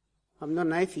 I'm not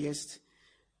an atheist,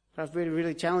 but I've been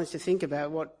really challenged to think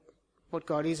about what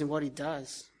God is and what he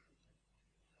does.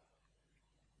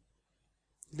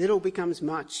 Little becomes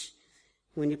much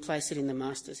when you place it in the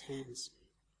Master's hands.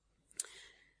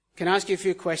 Can I ask you a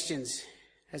few questions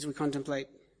as we contemplate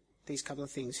these couple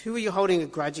of things? Who are you holding a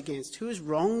grudge against? Who has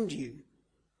wronged you?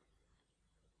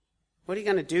 What are you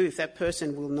going to do if that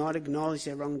person will not acknowledge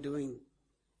their wrongdoing?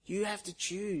 You have to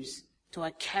choose. Do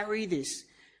I carry this?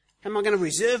 Am I going to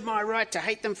reserve my right to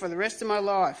hate them for the rest of my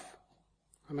life?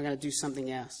 Or am I going to do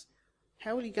something else?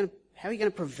 How are you going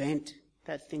to prevent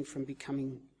that thing from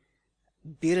becoming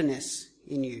bitterness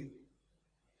in you?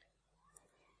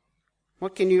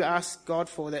 What can you ask God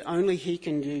for that only he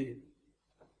can do?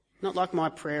 Not like my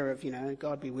prayer of,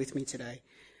 God be with me today.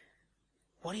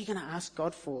 What are you going to ask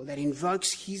God for that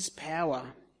invokes his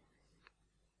power?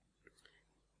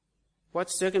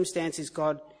 What circumstances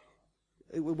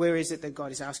where is it that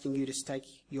God is asking you to stake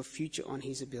your future on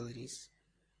his abilities?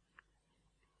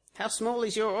 How small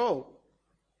is your all?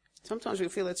 Sometimes we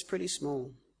feel it's pretty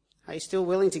small. Are you still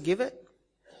willing to give it?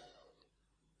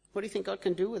 What do you think God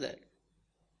can do with it?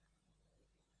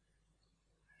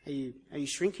 Are you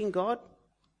shrinking God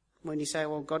when you say,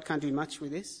 well, God can't do much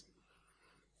with this?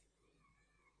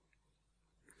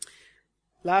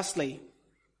 Lastly,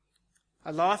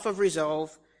 a life of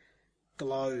resolve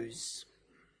glows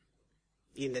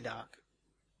in the dark.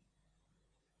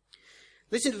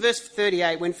 Listen to verse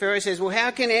 38 when Pharaoh says, well,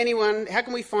 how can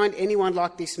we find anyone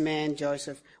like this man,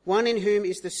 Joseph, one in whom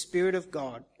is the Spirit of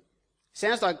God?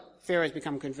 Sounds like Pharaoh's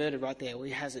become converted right there. Well,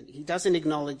 he hasn't. He doesn't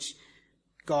acknowledge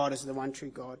God as the one true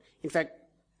God. In fact,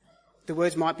 the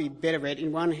words might be better read,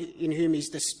 in one in whom is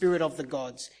the Spirit of the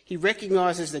gods. He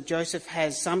recognises that Joseph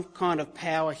has some kind of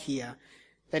power here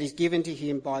that is given to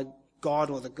him by God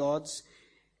or the gods.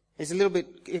 There's a little bit,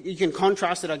 you can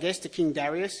contrast it, I guess, to King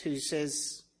Darius, who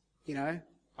says,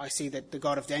 I see that the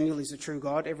God of Daniel is the true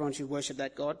God. Everyone should worship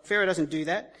that God. Pharaoh doesn't do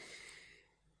that.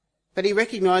 But he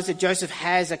recognised that Joseph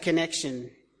has a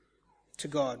connection to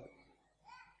God.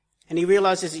 And he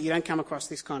realises that you don't come across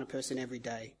this kind of person every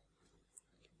day.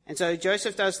 And so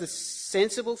Joseph does the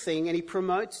sensible thing and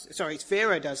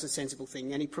Pharaoh does the sensible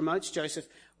thing and he promotes Joseph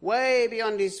way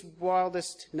beyond his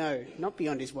not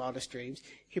beyond his wildest dreams.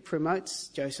 He promotes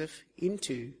Joseph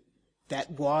into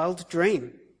that wild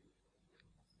dream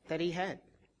that he had.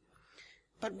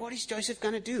 But what is Joseph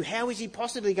going to do? How is he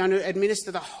possibly going to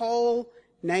administer the whole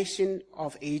nation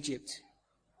of Egypt?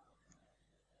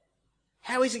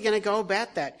 How is he going to go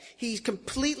about that? He's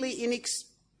completely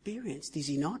inexperienced, is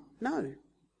he not? No.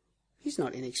 He's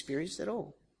not inexperienced at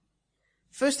all.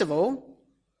 First of all,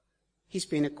 he's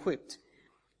been equipped.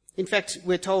 In fact,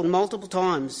 we're told multiple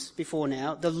times before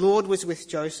now, the Lord was with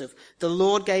Joseph. The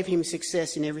Lord gave him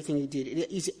success in everything he did.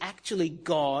 It is actually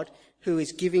God who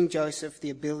is giving Joseph the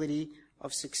ability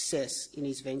of success in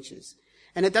his ventures.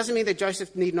 And it doesn't mean that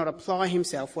Joseph need not apply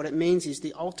himself. What it means is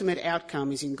the ultimate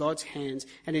outcome is in God's hands,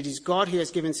 and it is God who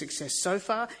has given success so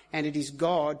far, and it is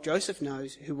God, Joseph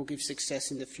knows, who will give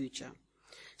success in the future.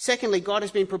 Secondly, God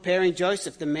has been preparing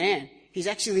Joseph, the man. He's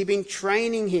actually been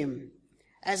training him.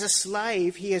 As a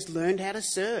slave, he has learned how to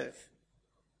serve.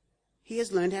 He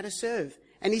has learned how to serve.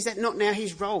 And is that not now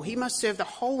his role? He must serve the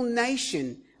whole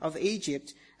nation of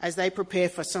Egypt as they prepare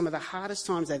for some of the hardest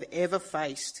times they've ever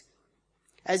faced.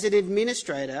 As an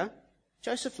administrator,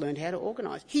 Joseph learned how to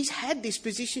organise. He's had this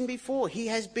position before. He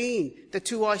has been the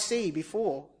 2IC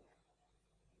before.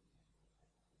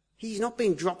 He's not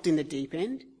been dropped in the deep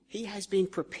end. He has been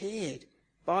prepared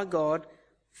by God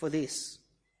for this.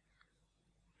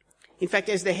 In fact,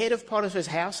 as the head of Potiphar's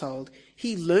household,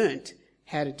 he learnt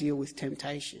how to deal with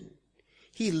temptation.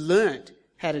 He learnt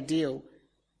how to deal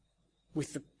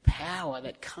with the power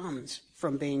that comes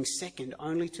from being second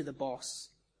only to the boss.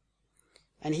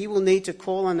 And he will need to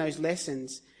call on those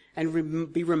lessons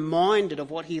and be reminded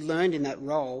of what he learned in that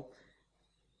role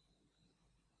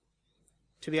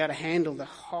to be able to handle the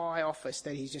high office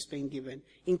that he's just been given.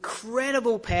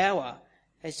 Incredible power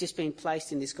has just been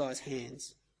placed in this guy's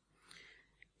hands.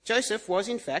 Joseph was,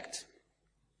 in fact,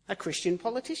 a Christian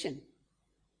politician.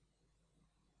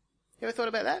 You ever thought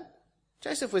about that?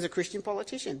 Joseph was a Christian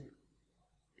politician.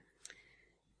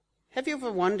 Have you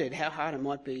ever wondered how hard it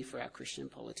might be for our Christian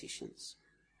politicians?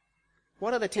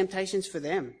 What are the temptations for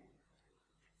them?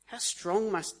 How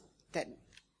strong must that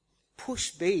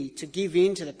push be to give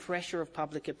in to the pressure of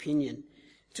public opinion,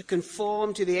 to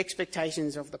conform to the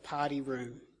expectations of the party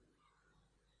room?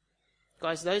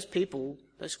 Guys, those people,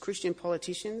 those Christian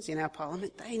politicians in our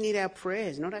parliament, they need our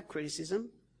prayers, not our criticism.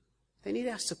 They need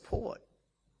our support.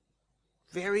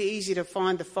 Very easy to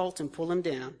find the fault and pull them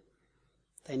down.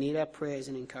 They need our prayers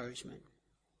and encouragement.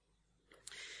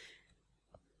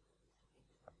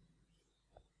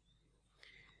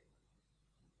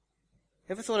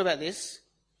 Ever thought about this?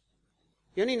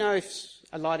 You only know if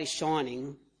a light is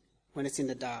shining when it's in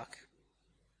the dark.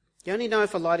 You only know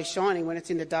if a light is shining when it's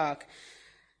in the dark.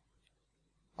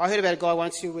 I heard about a guy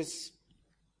once who was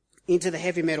into the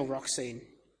heavy metal rock scene.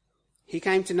 He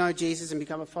came to know Jesus and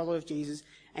become a follower of Jesus,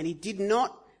 and he did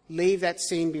not leave that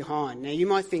scene behind. Now, you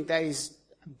might think that is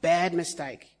a bad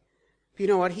mistake. But you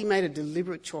know what? He made a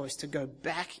deliberate choice to go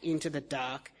back into the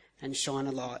dark and shine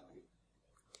a light.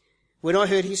 When I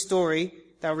heard his story,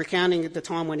 they were recounting at the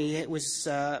time when he was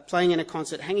playing in a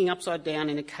concert, hanging upside down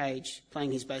in a cage,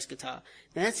 playing his bass guitar.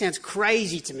 Now, that sounds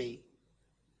crazy to me.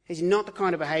 It's not the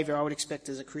kind of behaviour I would expect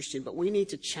as a Christian, but we need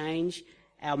to change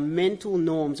our mental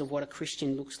norms of what a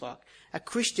Christian looks like. A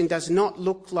Christian does not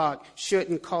look like shirt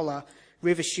and collar,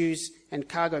 river shoes and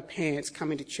cargo pants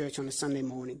coming to church on a Sunday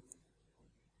morning.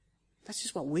 That's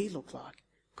just what we look like.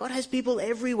 God has people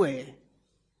everywhere.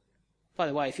 By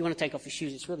the way, if you want to take off your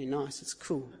shoes, it's really nice. It's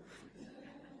cool.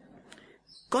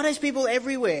 God has people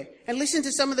everywhere. And listen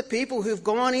to some of the people who've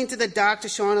gone into the dark to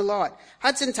shine a light.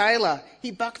 Hudson Taylor,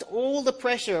 he bucked all the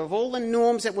pressure of all the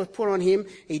norms that were put on him.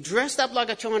 He dressed up like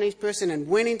a Chinese person and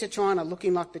went into China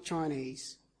looking like the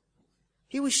Chinese.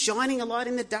 He was shining a light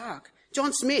in the dark.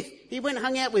 John Smith, he went and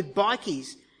hung out with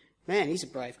bikies. Man, he's a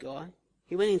brave guy.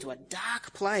 He went into a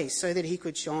dark place so that he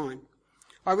could shine.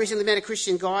 I recently met a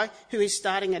Christian guy who is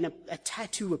starting a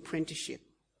tattoo apprenticeship.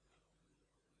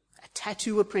 A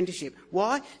tattoo apprenticeship.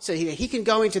 Why? So he can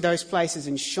go into those places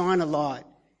and shine a light.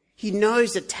 He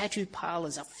knows that tattoo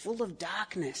parlours are full of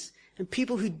darkness and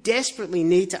people who desperately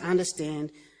need to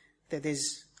understand that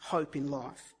there's hope in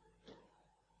life.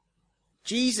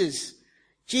 Jesus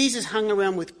hung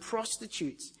around with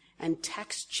prostitutes and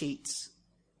tax cheats.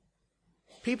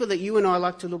 People that you and I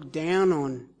like to look down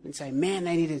on and say, man,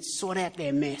 they need to sort out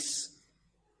their mess.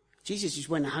 Jesus just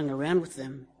went and hung around with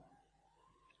them.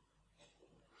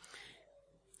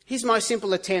 Here's my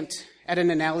simple attempt at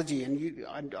an analogy.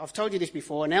 And I've told you this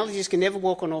before. Analogies can never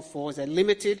walk on all fours. They're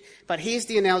limited. But here's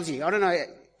the analogy. I don't know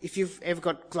if you've ever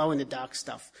got glow-in-the-dark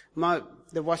stuff.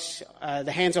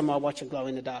 The hands on my watch are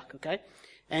glow-in-the-dark, okay?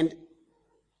 And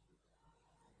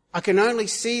I can only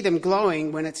see them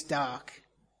glowing when it's dark.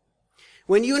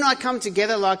 When you and I come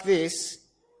together like this,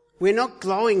 we're not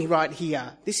glowing right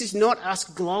here. This is not us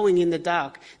glowing in the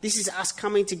dark. This is us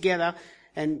coming together,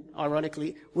 and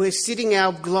ironically, we're sitting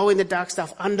our glow-in-the-dark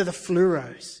stuff under the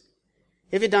fluoros.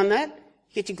 Ever done that?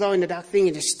 Get your glow-in-the-dark thing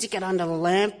and just stick it under the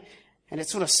lamp, and it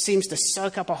sort of seems to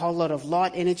soak up a whole lot of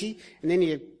light energy, and then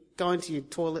you go into your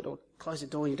toilet or close the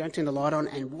door and you don't turn the light on,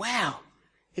 and wow,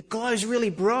 it glows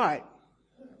really bright.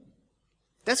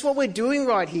 That's what we're doing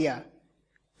right here.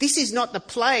 This is not the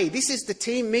play. This is the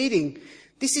team meeting.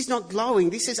 This is not glowing.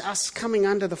 This is us coming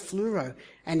under the fluoro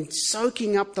and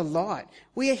soaking up the light.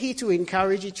 We are here to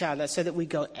encourage each other so that we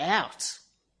go out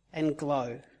and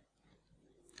glow.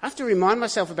 I have to remind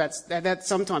myself about that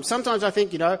sometimes. Sometimes I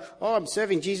think, I'm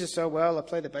serving Jesus so well, I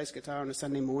play the bass guitar on a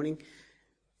Sunday morning.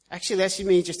 Actually, that's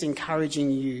me just encouraging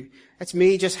you. That's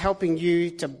me just helping you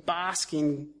to bask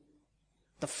in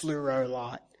the fluoro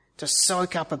light, to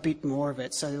soak up a bit more of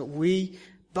it so that we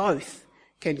both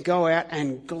can go out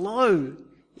and glow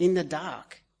in the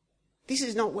dark. This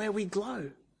is not where we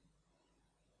glow.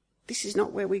 This is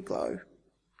not where we glow.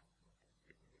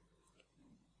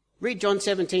 Read John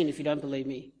 17 if you don't believe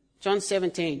me. John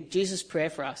 17, Jesus' prayer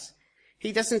for us.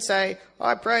 He doesn't say,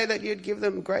 I pray that you'd give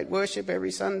them great worship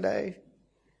every Sunday.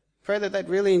 Pray that they'd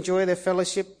really enjoy their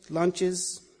fellowship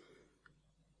lunches.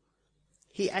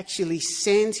 He actually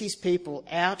sends his people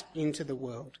out into the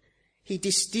world. He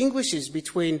distinguishes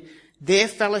between their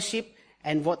fellowship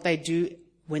and what they do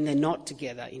when they're not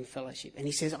together in fellowship. And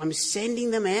he says, I'm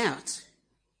sending them out.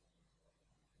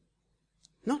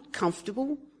 Not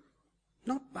comfortable,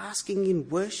 not basking in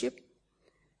worship.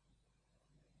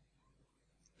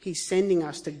 He's sending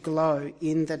us to glow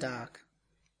in the dark.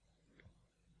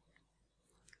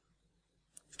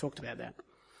 We've talked about that.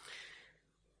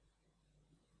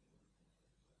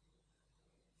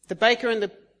 The baker and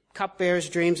the cupbearer's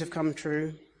dreams have come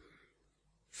true.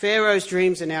 Pharaoh's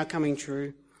dreams are now coming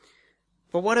true.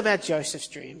 But what about Joseph's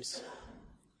dreams?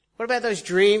 What about those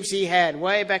dreams he had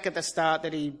way back at the start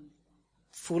that he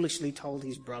foolishly told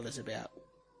his brothers about?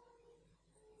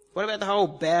 What about the whole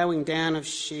bowing down of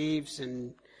sheaves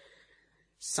and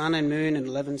sun and moon and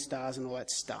 11 stars and all that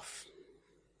stuff?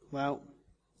 Well,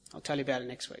 I'll tell you about it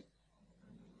next week.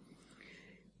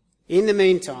 In the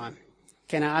meantime,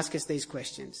 can I ask us these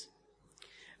questions?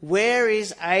 Where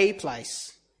is a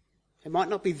place? It might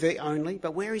not be the only,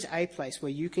 but where is a place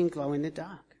where you can glow in the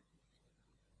dark?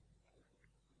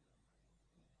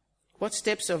 What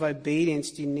steps of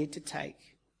obedience do you need to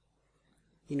take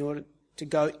in order to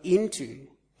go into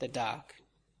the dark?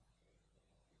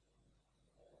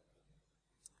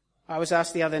 I was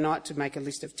asked the other night to make a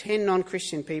list of 10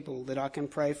 non-Christian people that I can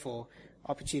pray for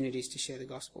opportunities to share the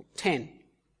gospel. 10.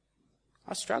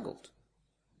 I struggled.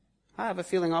 I have a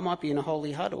feeling I might be in a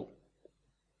holy huddle,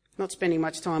 not spending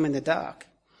much time in the dark.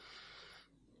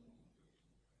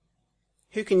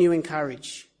 Who can you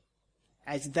encourage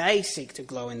as they seek to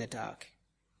glow in the dark?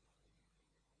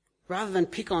 Rather than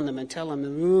pick on them and tell them,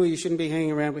 oh, you shouldn't be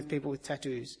hanging around with people with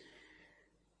tattoos.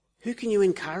 Who can you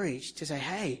encourage to say,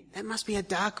 hey, that must be a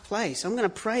dark place. I'm going to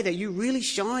pray that you really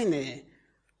shine there.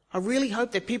 I really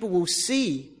hope that people will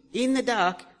see in the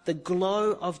dark the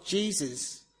glow of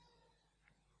Jesus.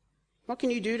 What can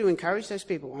you do to encourage those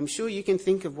people? I'm sure you can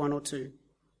think of one or two.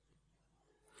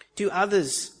 Do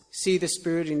others see the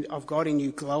Spirit of God in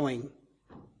you glowing?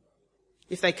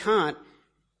 If they can't,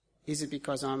 is it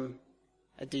because I'm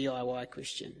a DIY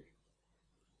Christian?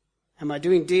 Am I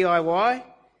doing DIY?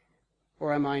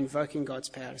 Or am I invoking God's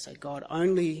power to say, God,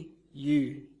 only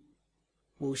you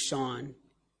will shine,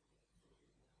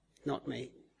 not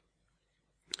me?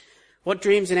 What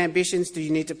dreams and ambitions do you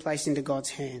need to place into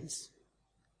God's hands?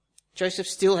 Joseph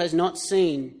still has not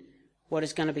seen what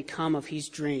is going to become of his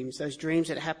dreams, those dreams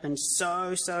that happened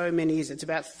so many years. It's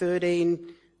about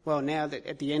 13, well, now that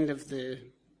at the end of the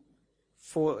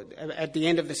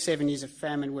 7 years of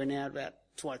famine, we're now about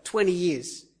 20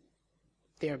 years,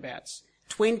 thereabouts.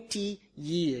 20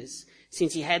 years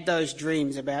since he had those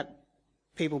dreams about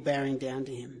people bowing down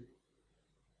to him.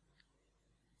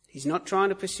 He's not trying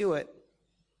to pursue it.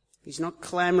 He's not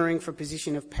clamouring for a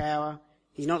position of power.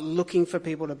 He's not looking for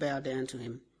people to bow down to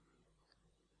him.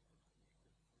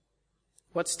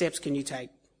 What steps can you take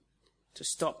to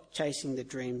stop chasing the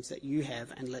dreams that you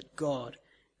have and let God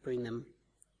bring them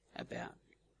about?